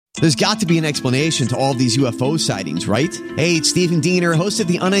There's got to be an explanation to all of these UFO sightings, right? Hey, it's Stephen Diener, host of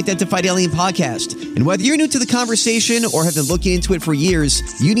the Unidentified Alien Podcast. And whether you're new to the conversation or have been looking into it for years,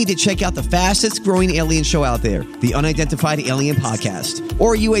 you need to check out the fastest growing alien show out there, the Unidentified Alien Podcast,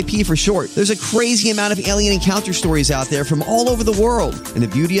 or UAP for short. There's a crazy amount of alien encounter stories out there from all over the world. And the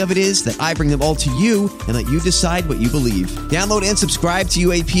beauty of it is that I bring them all to you and let you decide what you believe. Download and subscribe to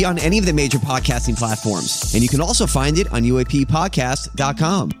UAP on any of the major podcasting platforms. And you can also find it on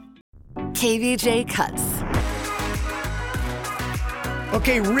UAPpodcast.com. KVJ Cuts.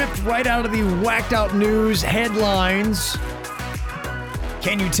 Okay, ripped right out of the whacked out news headlines.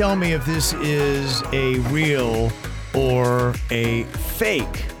 Can you tell me if this is a real or a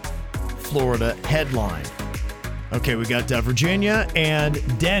fake Florida headline? Okay, we got Virginia and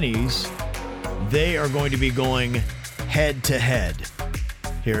Denny's. They are going to be going head to head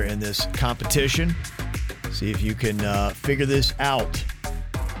here in this competition. See if you can figure this out.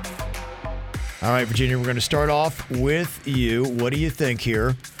 All right, Virginia, we're going to start off with you. What do you think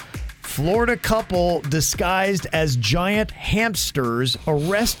here? Florida couple disguised as giant hamsters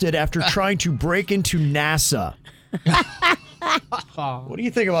arrested after trying to break into NASA. What do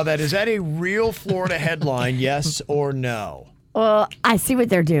you think about that? Is that a real Florida headline, yes or no? Well, I see what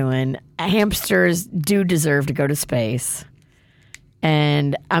they're doing. Hamsters do deserve to go to space.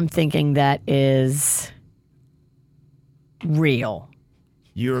 And I'm thinking that is real.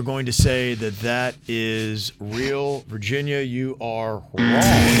 You are going to say that that is real. Virginia, you are wrong.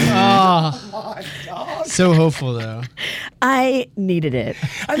 Oh, my God. So hopeful, though. I needed it.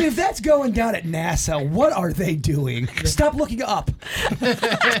 I mean, if that's going down at NASA, what are they doing? Stop looking up.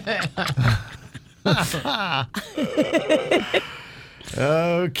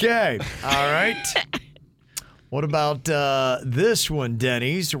 Okay. All right. What about this one,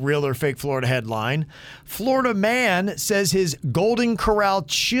 Denny's? Real or fake Florida headline. Florida man says his Golden Corral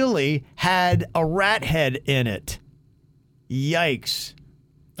chili had a rat head in it. Yikes.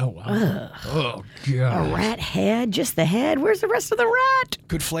 Oh, wow. Oh, God. A rat head? Just the head? Where's the rest of the rat?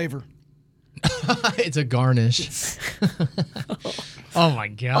 Good flavor. It's a garnish. Oh, my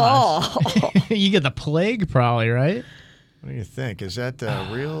gosh. Oh. You get the plague probably, right? What do you think? Is that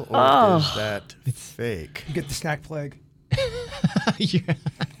real or is that fake? You get the snack plague. Yeah,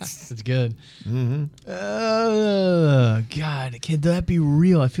 it's good. Mm-hmm. God, can that be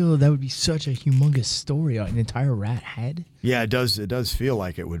real? I feel that would be such a humongous story, an entire rat head. Yeah, it does. It does feel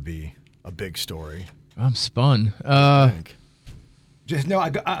like it would be a big story. I'm spun. Just no,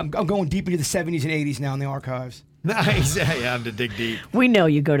 I'm going deep into the 70s and 80s now in the archives. Nice. Yeah, I have to dig deep. We know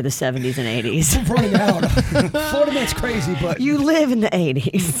you go to the 70s and 80s. I'm running out. Florida man's crazy, but You live in the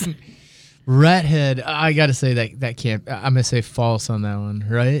 80s. Rat head. I got to say that can't. I'm going to say false on that one,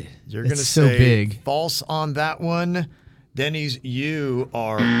 right? You're going to so say big. False on that one. Denny's, you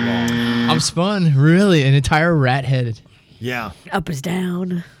are wrong. I'm spun. Really? An entire rat head. Yeah. Up is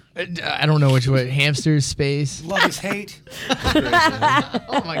down. I don't know which way. Hamsters, space. love is hate.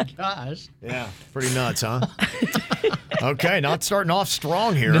 Oh, my gosh. Yeah. Pretty nuts, huh? Okay, not starting off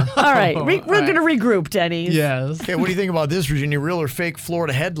strong here. All right. We're going to regroup, Denny's. Yes. Okay, what do you think about this, Virginia? Real or fake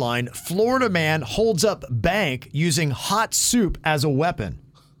Florida headline? Florida man holds up bank using hot soup as a weapon.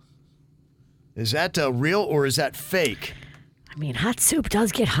 Is that real or is that fake? I mean, hot soup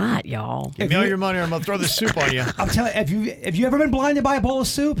does get hot, y'all. Give me all your money or I'm going to throw the soup on you. I'm telling you, have you ever been blinded by a bowl of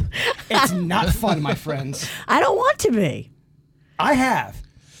soup? It's not fun, my friends. I don't want to be. I have.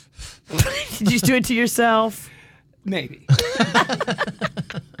 Did you just do it to yourself? Maybe.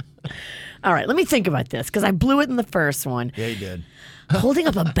 All right, let me think about this because I blew it in the first one. Yeah, you did. Holding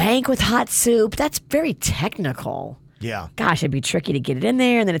up a bank with hot soup, that's very technical. Yeah. Gosh, it'd be tricky to get it in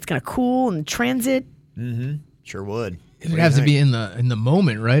there, and then it's going to cool and transit. Mm-hmm. Sure would. It would have to be in the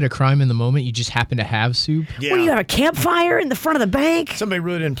moment, right? A crime in the moment. You just happen to have soup. Yeah. What, do you have a campfire in the front of the bank? Somebody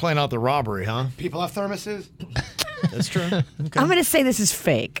really didn't plan out the robbery, huh? People have thermoses. That's true. Okay. I'm going to say this is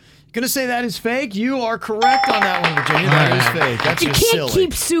fake. Gonna say that is fake? You are correct on that one, Virginia. That is fake. That's You just can't silly.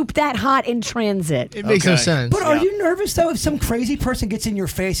 keep soup that hot in transit. It makes no Okay. sense. But are you nervous, though, if some crazy person gets in your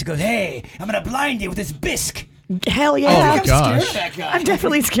face and goes, hey, I'm going to blind you with this bisque? Hell yeah. Oh, I'm gosh. scared of that guy. I'm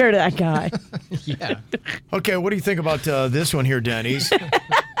definitely scared of that guy. Yeah. Okay, what do you think about this one here, Denny's?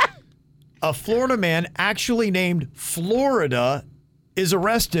 A Florida man actually named Florida is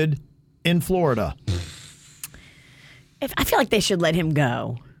arrested in Florida. I feel like they should let him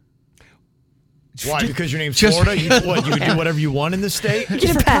go. Why? Because your name's Just- Florida? You can do whatever you want in the state? You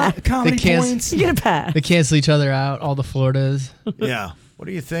get a pass. Comedy They can't- points. You get a pass. They cancel each other out, all the Floridas. Yeah. What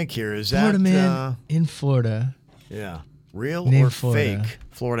do you think here? Is that Florida man in Florida. yeah, real Named or Florida. fake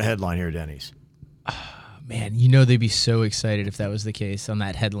Florida headline here, Denny's? Man, they'd be so excited if that was the case on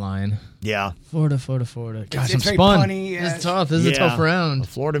that headline. Yeah. Florida. Gosh, I'm very spun. punny, This is tough. This is a tough A round.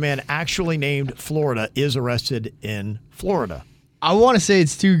 Florida man actually named Florida is arrested in Florida. I want to say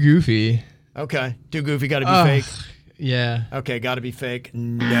it's too goofy. Okay. Too goofy, got to be fake. Yeah. Okay, got to be fake.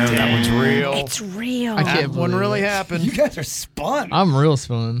 No, that one's real. It's real. I can't That one believe really it. happened. You guys are spun. I'm real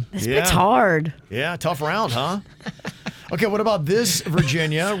spun. This bit's hard. Yeah, tough round, huh? Okay, what about this,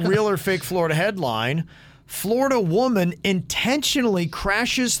 Virginia? Real or fake Florida headline. Florida woman intentionally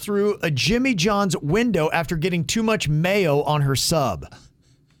crashes through a Jimmy John's window after getting too much mayo on her sub.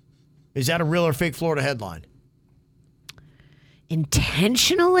 Is that a real or fake Florida headline?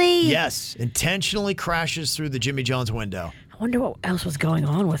 Intentionally? Yes, intentionally crashes through the Jimmy John's window. I wonder what else was going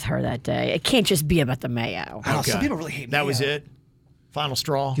on with her that day. It can't just be about the mayo. Oh, some people really hate That mayo. was it? Final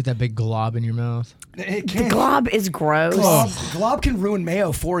straw? Get that big glob in your mouth. It The can't. glob is gross, Glob can ruin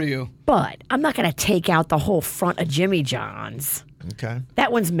mayo for you. but I'm not going to take out the whole front of Jimmy John's. Okay.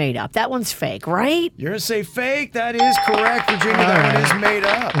 That one's made up. That one's fake, right? You're going to say fake? That is correct, Virginia. That one is made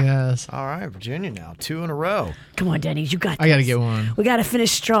up. Yes. All right, Virginia now. 2 in a row. Come on, Denny's, you got this. I got to get one. We got to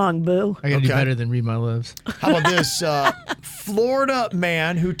finish strong, boo. I got to do Okay. better than read my lips. How about this? Florida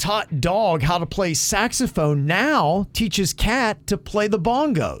man who taught dog how to play saxophone now teaches cat to play the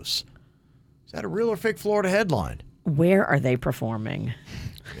bongos. Is that a real or fake Florida headline? Where are they performing?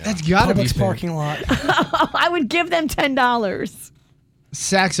 That's got to be Publix fake. parking lot. I would give them $10.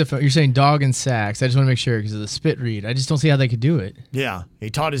 Saxophone. You're saying dog and sax. I just want to make sure because of the spit read. I just don't see how they could do it. Yeah. He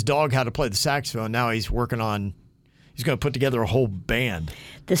taught his dog how to play the saxophone. Now he's working on, he's going to put together a whole band.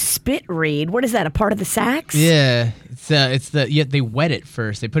 The spit reed, what is that, a part of the sax? Yeah. They wet it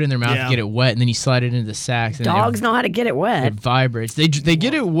first. They put it in their mouth Yeah. to get it wet, and then you slide it into the sax. And Dogs know how to get it it wet. vibrates. They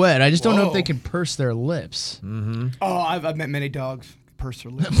get it wet. I just don't know if Whoa. they can purse their lips. Oh, I've met many dogs. Purse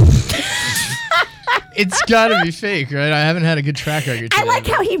their lips. It's got to be fake, right? I haven't had a good track record. I today. like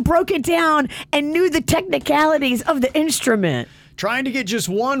how he broke it down and knew the technicalities of the instrument. Trying to get just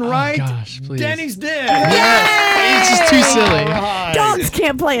one right. gosh, please. Denny's did. It's just too silly. Right. Dogs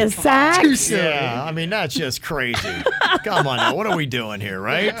can't play a sax. Too silly. Yeah, I mean, that's just crazy. Come on now. What are we doing here,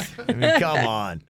 right? I mean, come on.